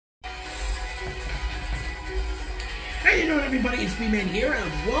How you doing, everybody? It's B-Man here,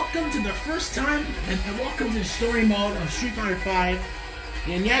 and welcome to the first time, and welcome to the story mode of Street Fighter V.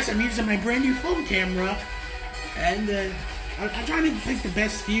 And yes, I'm using my brand new phone camera, and I'm trying to pick the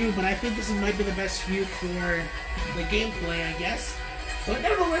best view, but I think this might be the best view for the gameplay, I guess. But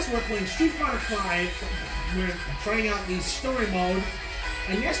nevertheless, we're playing Street Fighter V. We're trying out the story mode,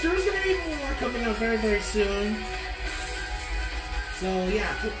 and yes, there is going to be more coming out very, very soon. So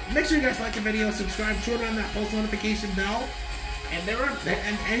yeah, make sure you guys like the video, subscribe, turn on that post notification bell,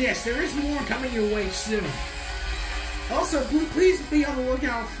 and yes, there is more coming your way soon. Also, please be on the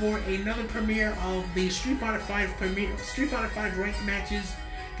lookout for another premiere of the Street Fighter V ranked matches,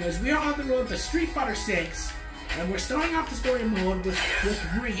 because we are on the road to Street Fighter 6, and we're starting off the story mode with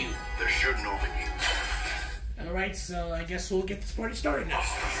Ryu. There shouldn't only be. All right, so I guess we'll get this party started now.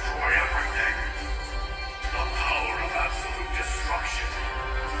 Must destroy everything. The power of absolute destruction.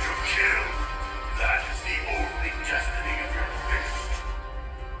 To kill. That is the only destiny of your fist.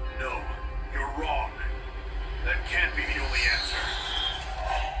 No, you're wrong. That can't be the only answer.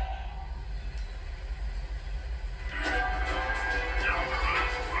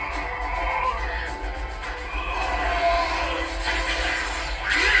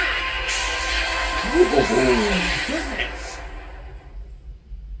 Goodness.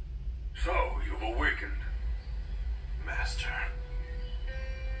 So, you've awakened, Master.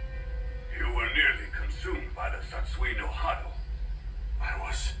 You were nearly consumed by the Satsui no Hado. I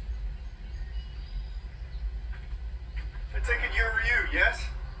was... I take it you're Ryu, yes?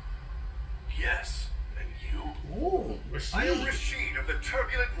 Yes, and you? Oh, Rashid. I am Rashid of the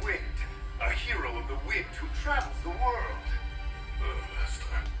Turbulent Wind, a hero of the wind who travels the world. Master.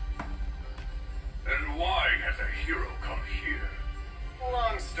 And why has a hero come here?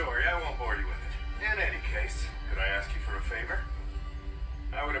 Long story, I won't bore you with it. In any case, could I ask you for a favor?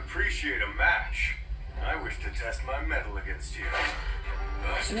 I would appreciate a match. I wish to test my mettle against you.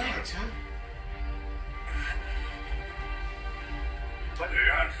 What? But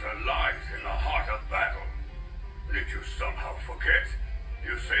the answer lies in the heart of battle. Did you somehow forget?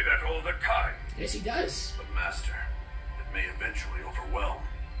 You say that all the time. Yes, he does. But Master, it may eventually overwhelm.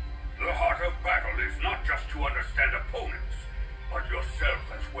 The heart of battle is not just to understand opponents, but yourself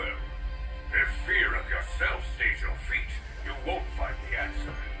as well. If fear of yourself stays your feet, you won't find the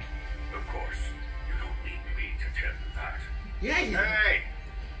answer. Of course, you don't need me to tell you that. Yeah. Hey!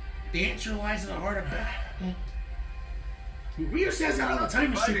 The answer lies in the heart of battle. Ryu says that all the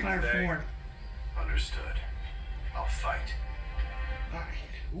time in Street Fighter 4. Understood. I'll fight.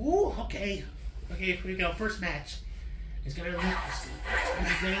 Alright. Ooh, okay. Okay, here we go. First match. It's gonna look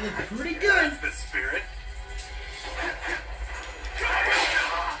pretty good. That's the spirit.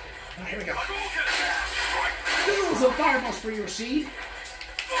 Alright, here we go. This was a fireballs for you, Rashid.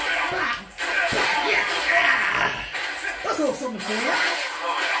 Yeah. That's a little something for you.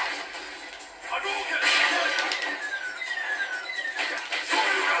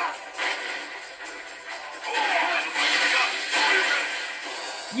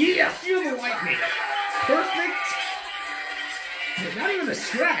 Yeah, feel the lightning. Perfect. Not even a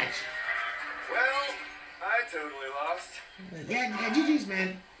scratch. Well, I totally lost. Yeah, GG's,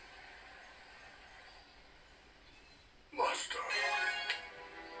 man. Master.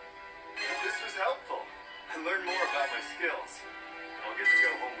 This was helpful. I learned more about my skills. I'll get to go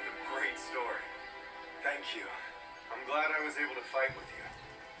home with a great story. Thank you. I'm glad I was able to fight with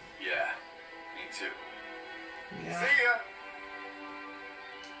you. Yeah, me too. Yeah. See ya.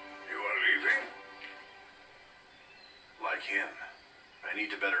 You are leaving? Like him, I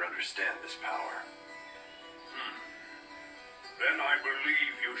need to better understand this power. Then I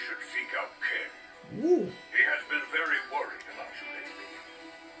believe you should seek out Ken. Ooh. He has been very worried about you lately.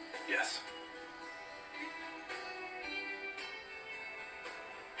 Yes.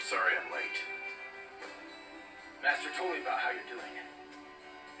 Sorry I'm late. Master told me about how you're doing.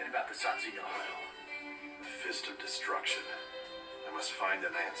 And about the Satsui no Hado. The fist of destruction. I must find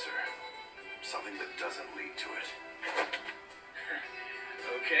an answer. Something that doesn't lead to it.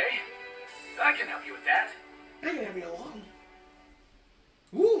 Okay. I can help you with that. I can have you along.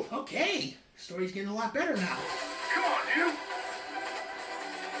 Ooh, okay. Story's getting a lot better now. Come on, you!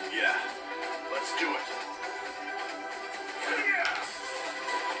 Yeah, let's do it.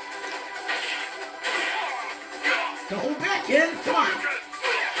 Don't hold back, kid. Come on.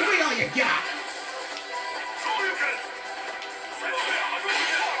 Give me all you got.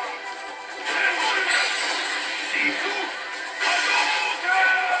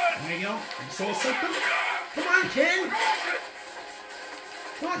 There you go. You saw something? Come on, Ken.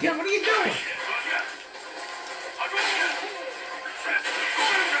 Come on, Ken. What are you doing?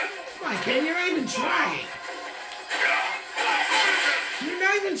 Come on, Ken. You're not even trying.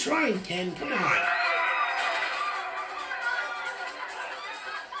 even trying, Ken. Come on.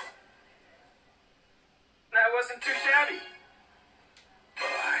 That wasn't too shabby.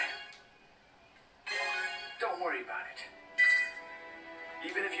 Bye. Don't worry about it.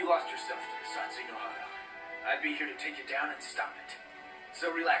 Even if you lost yourself to the Satsui no Hara, I'd be here to take you down and stop it.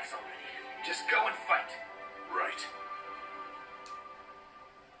 So relax already. Just go and fight. Right.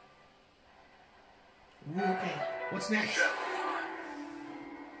 Okay, what's next?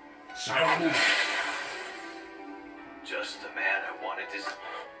 Shadow. Just the man I wanted to see.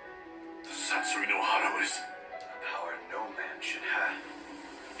 The Satsui no Hara is... Power no man should have.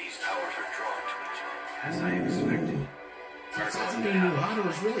 These powers are drawn to each other, as I expected. Satsui no Hara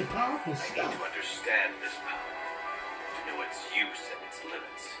is really powerful I need stuff. to understand this power, to know its use and its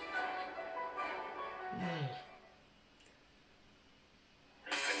limits.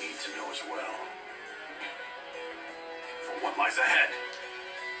 I need to know as well. For what lies ahead.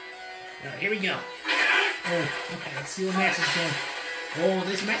 Here we go. Oh, okay, let's see what match is going. Oh,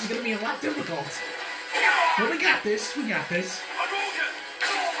 this match is going to be a lot difficult. But we got this, we got this.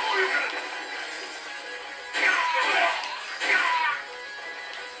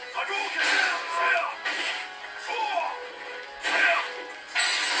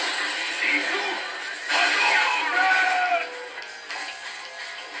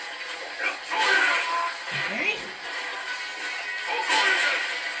 Okay.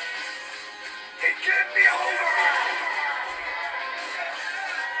 It can't be over!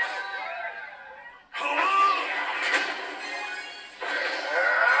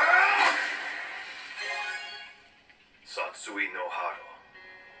 Satsui no Haro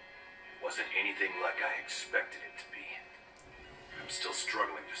wasn't anything like I expected it to be. I'm still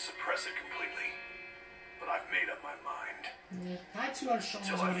struggling to suppress it completely. But I've made up my mind. Yeah, that's what Sean's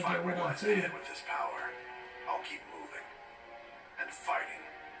Until going I to find get rid what of lies too. ahead with this power, I'll keep moving. And fighting,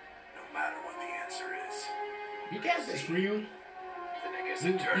 no matter what the answer is. You got this, Ryu. Then I guess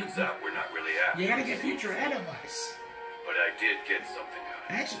it turns out we're not really after You gotta each get other. future ahead of us. But I did get something out of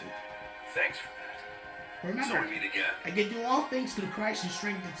it. Actually, Thanks for that. remember, So we meet again. I can do all things through Christ who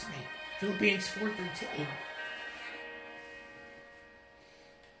strengthens me. Philippians 4:13.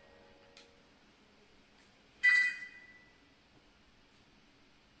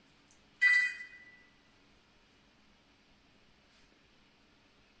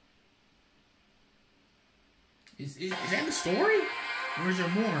 Is that the story? Or is there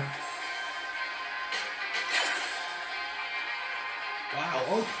more?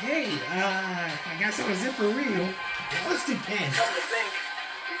 Wow, okay. I guess that was it for Ryu. Let's do Ken. Come to think,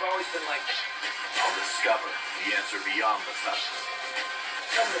 we've always been like, I'll discover the answer beyond the Satsui.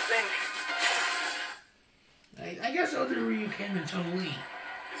 come to think, I guess I'll do Ryu, Ken, and Chun Li.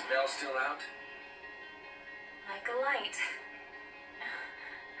 is Mel still out? Like a light.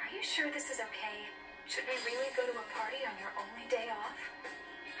 Are you sure this is okay? Should we really go to a party on your only day off?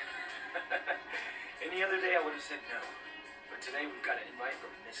 Any other day I would have said no. But today we've got an invite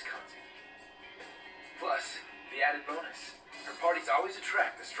from Miss Kanzi. Plus, the added bonus. Her parties always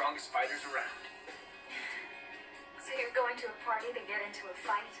attract the strongest fighters around. So you're going to a party to get into a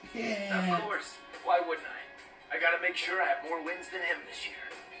fight? Yeah. Of course. Why wouldn't I? I gotta make sure I have more wins than him this year.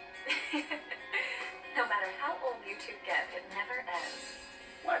 No matter how old you two get, it never ends.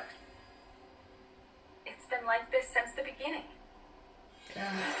 What? It's been like this since the beginning. You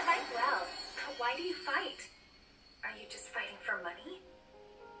fight well, but why do you fight? Are you just fighting for money?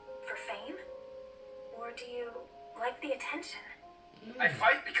 For fame? Or do you like the attention? I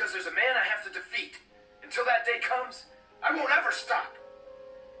fight because there's a man I have to defeat. Until that day comes, I won't ever stop.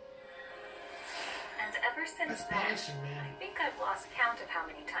 And ever since That's then, passion, man. I think I've lost count of how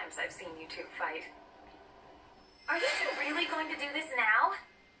many times I've seen you two fight. Are you two really going to do this now?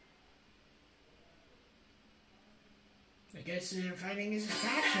 I guess fighting is his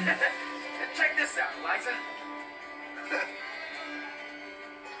passion. Check this out, Eliza.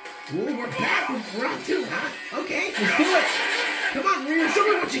 Ooh, we're back with round 2, huh? Okay, let's do it. Come on, Ryu, show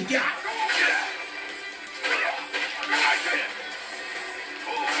me what you got.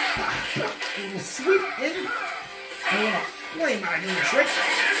 A little sweep in. A little flame out of your trick.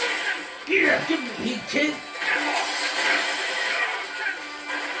 Yeah, give me heat, kid.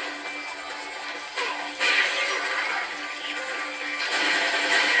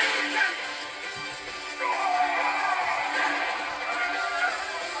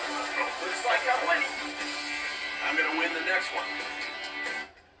 Looks like I'm winning. I'm gonna win the next one.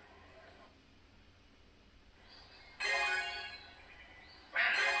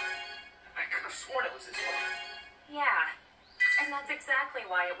 I could have sworn it was this way. Yeah. And that's exactly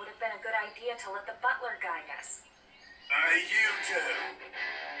why it would have been a good idea to let the butler guide us. You two.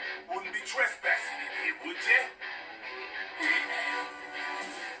 Wouldn't be trespassing in here, would you?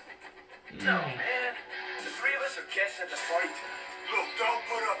 No, man. The three of us are guests at the party tonight. Look, don't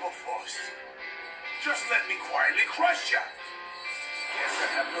put up a fuss. Just let me quietly crush you. Guess I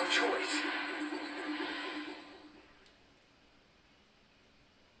have no choice.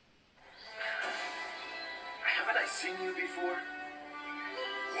 Haven't I seen you before?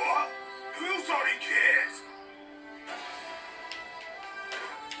 What? Who's already cares?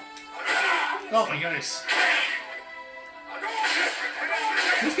 Oh my goodness.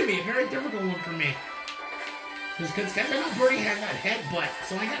 This could be a very difficult one for me. Because I know Birdie has that headbutt,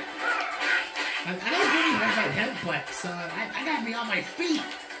 so I know Birdie has that headbutt, so I gotta be on my feet.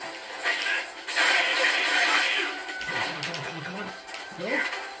 Come on. Go.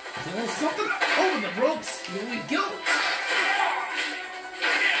 Is there something? Over the ropes. Here we go.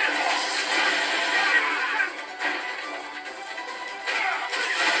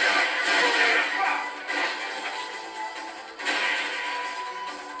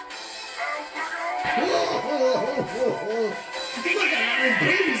 Look at how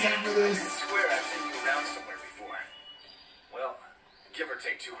babies after this. I swear I've seen you around somewhere before. Well, give or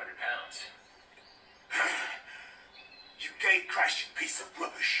take 200 pounds. You gate-crashing piece of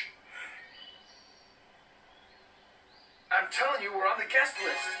rubbish. I'm telling you, we're on the guest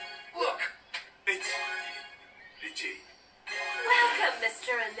list. Look. It's legit. Welcome,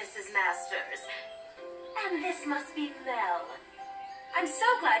 Mr. and Mrs. Masters. And this must be Mel. I'm so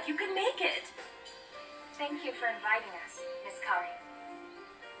glad you could make it. Thank you for inviting us, Miss Kari.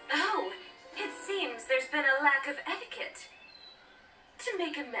 Oh, it seems there's been a lack of etiquette. To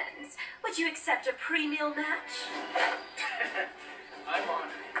make amends, would you accept a pre-meal match? I'm on.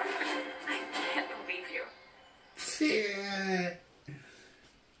 I can't believe you. Yeah.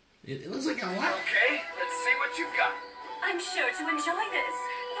 It looks like a lot. Okay, let's see what you've got. I'm sure to enjoy this.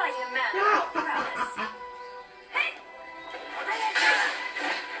 Fighting a man without prowess. Hey!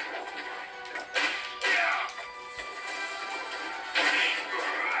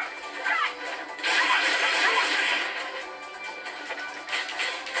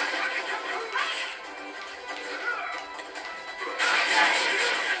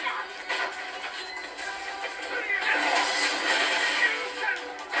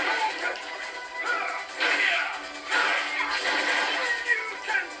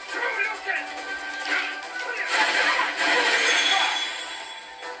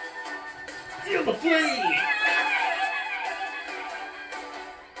 Feel the flame!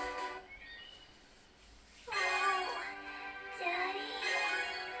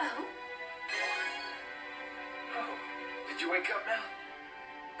 Oh? Oh, did you wake up now?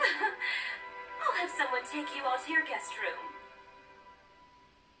 I'll have someone take you all to your guest room.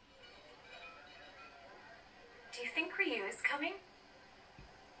 Do you think Ryu is coming?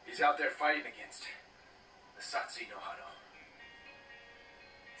 He's out there fighting against the Satsui no Hado.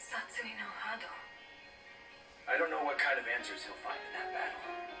 Satsui no Hado. I don't know what kind of answers he'll find in that battle.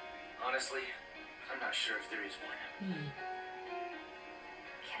 Honestly, I'm not sure if there is one.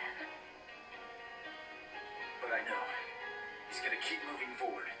 Ken. But I know he's gonna keep moving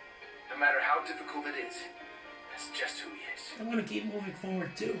forward. No matter how difficult it is. That's just who he is. I want to keep moving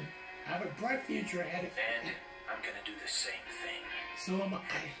forward too. I have a bright future ahead of And I'm gonna do the same thing. So am I.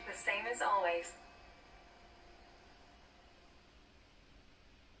 The same as always.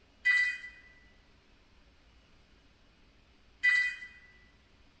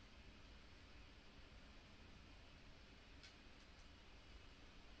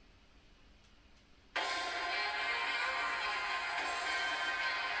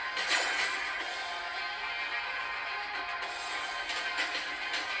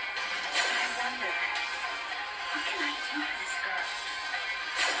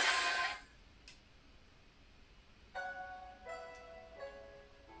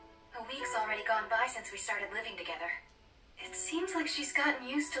 Since we started living together. It seems like she's gotten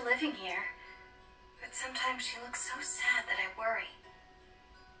used to living here. But sometimes she looks so sad that I worry.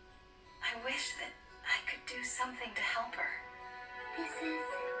 I wish that I could do something to help her. This is...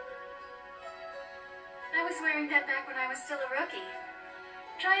 I was wearing that back when I was still a rookie.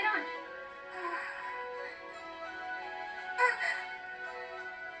 Try it on.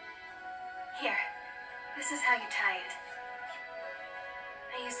 Here. This is how you tie it.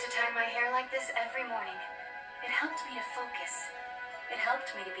 I used to tie my hair like this every morning. It helped me to focus. It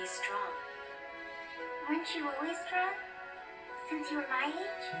helped me to be strong. Weren't you always strong? Since you were my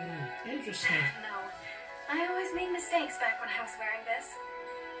age? Interesting. No. I always made mistakes back when I was wearing this.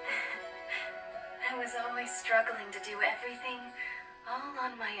 I was always struggling to do everything all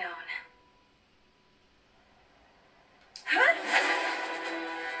on my own.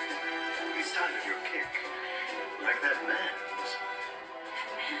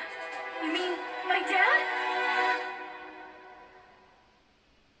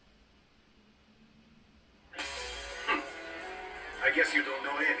 I guess you don't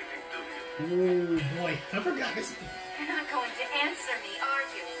know anything, do you? Oh boy, I forgot this. You're not going to answer me, are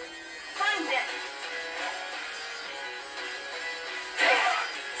you? Find it!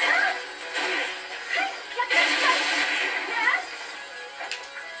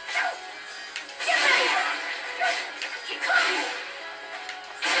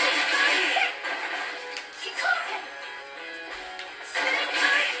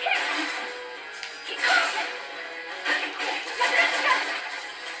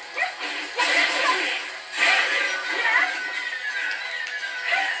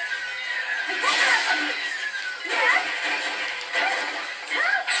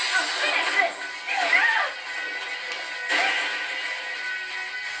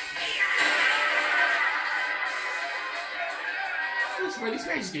 These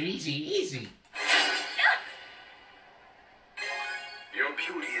guys do easy. Your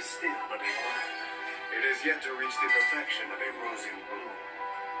beauty is still but a flower. It is yet to reach the perfection of a rose in bloom.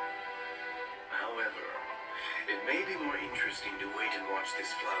 However, it may be more interesting to wait and watch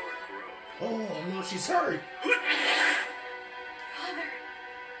this flower grow. Oh no, she's hurt. Father.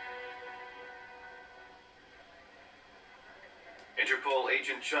 Interpol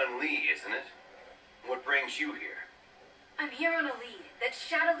Agent Chun Li, isn't it? What brings you here? I'm here on a lead that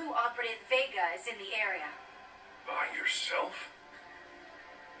Shadaloo operative Vega is in the area. By yourself?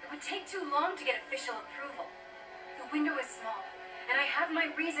 It would take too long to get official approval. The window is small, and I have my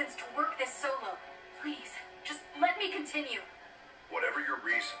reasons to work this solo. Please, just let me continue. Whatever your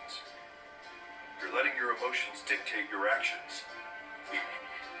reasons, you're letting your emotions dictate your actions.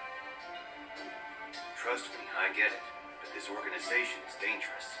 Trust me, I get it, but this organization is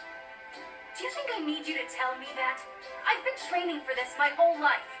dangerous. Do you think I need you to tell me that? I've been training for this my whole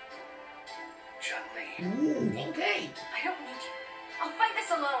life. Chun-Li. Ooh, okay. I don't need you. I'll fight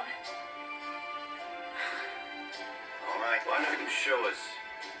this alone. All right, why don't you show us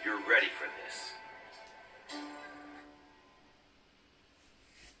you're ready for this?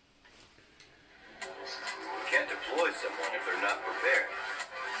 You can't deploy someone if they're not prepared.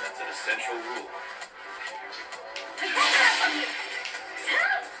 That's an essential rule. I got that from you.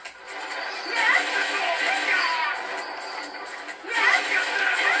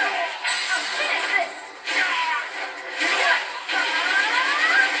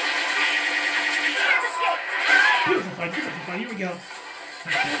 Beautiful fight. Here we go.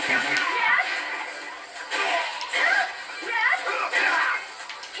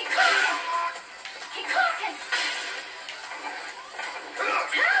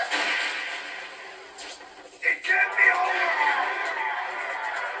 It can't be over!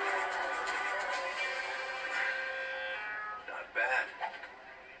 Not bad.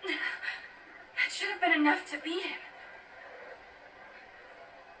 That should have been enough to beat him.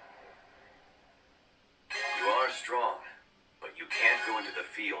 You are strong, but you can't go into the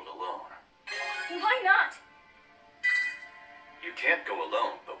field alone. Why not? You can't go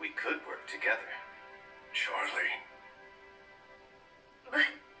alone, but we could work together. Charlie. But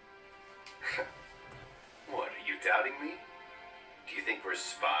What, are you doubting me? Do you think we're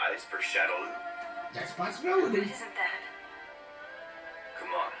spies for Shadaloo? That's what possibility. isn't that?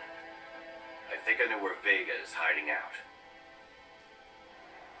 Come on. I think I know where Vega is hiding out.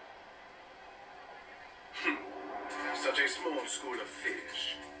 Such a small school of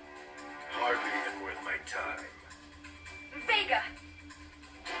fish. Hardly even worth my time. Vega!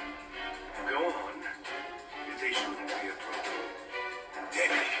 Go on. They shouldn't be a problem.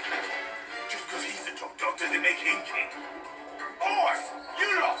 Debbie, just because he's the top dog doesn't make him king. Boss, you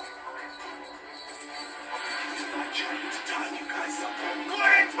know! It's my chance to tie you guys up. Good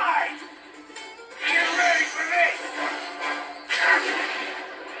and tight! Get ready for this!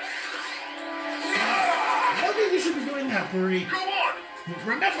 I don't think you should be doing that, Puri. Go on!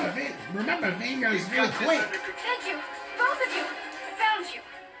 Remember, Vega is really quick. Thank you, both of you. I found you.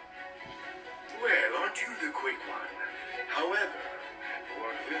 Well, aren't you the quick one? However,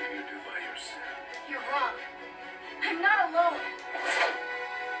 what will you do by yourself? You're wrong. I'm not alone.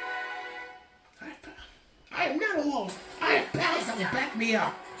 I am not alone. I have pals that will back me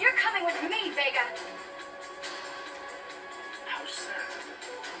up. You're coming with me, Vega. How sad.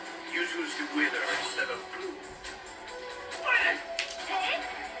 You choose to wither instead of bloom. Take.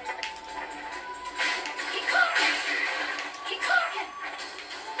 Kikoken! Kikoken!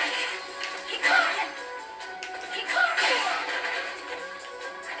 Kikoken! Kikoken!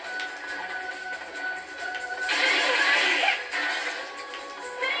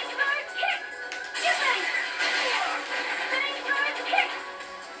 Spinning bird kick! Get ready! Spinning bird kick!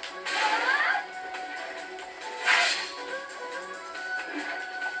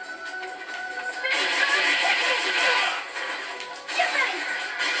 Spinning bird kick!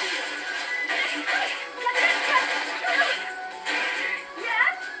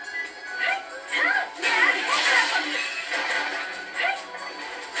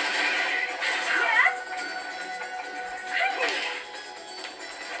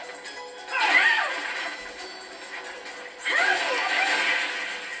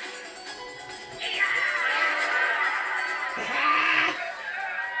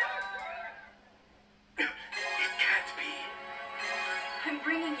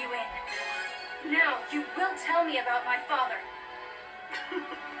 me about my father.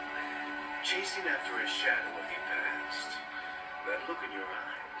 Chasing after a shadow of the past. That look in your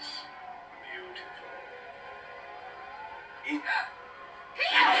eyes. Beautiful.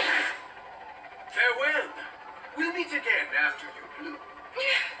 Farewell. We'll meet again after you bloom.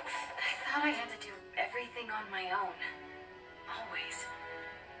 I thought I had to do everything on my own. Always.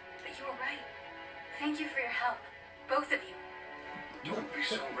 But you were right. Thank you for your help. Both of you. Don't be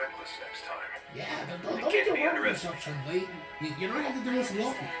so reckless next time. Yeah, don't get too hard on yourself, Chun-Li. You don't have to do this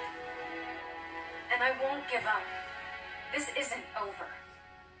alone. And I won't give up. This isn't over.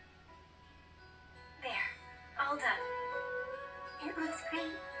 There. All done. It looks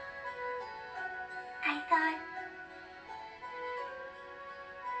great. I thought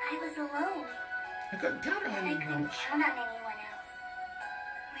I was alone. I couldn't count on I anyone couldn't else. count on anyone else.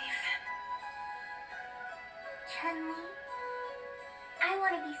 Leave him. Chun-Li, I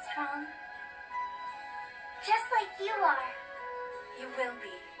want to be strong. Just like you are. You will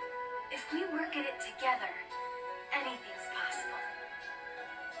be. If we work at it together, anything's possible.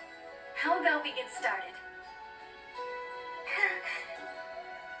 How about we get started?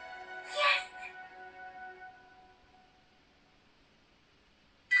 Yes!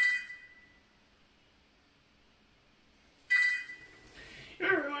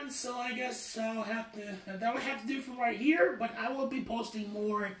 Everyone, so I guess I'll have to, that would have to do for right here, but I will be posting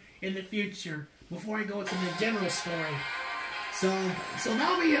more in the future before I go to the general story. So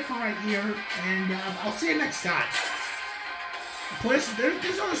that'll be it for right here, and I'll see you next time. Plus,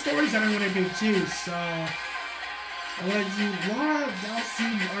 there's other stories that I'm going to do too, so I'm going to do Laura, Dalcy,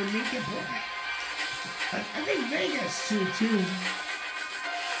 or Mika Boy. I think Vegas too.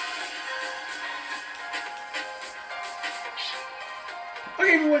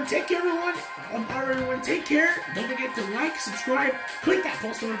 Okay, everyone, take care, everyone. Everyone, take care. Don't forget to like, subscribe, click that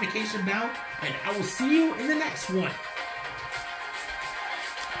post notification bell, and I will see you in the next one.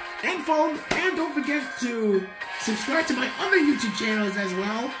 And don't forget to subscribe to my other YouTube channels as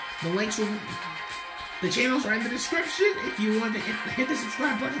well. The channels are in the description. If you want to hit the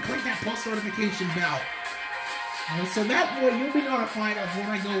subscribe button, click that post notification bell. So that way you'll be notified of when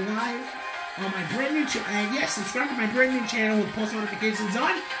I go live on my brand new channel. And yes, subscribe to my brand new channel with post notifications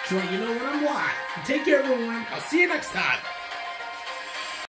on so that you know when I'm live. Take care, everyone. I'll see you next time.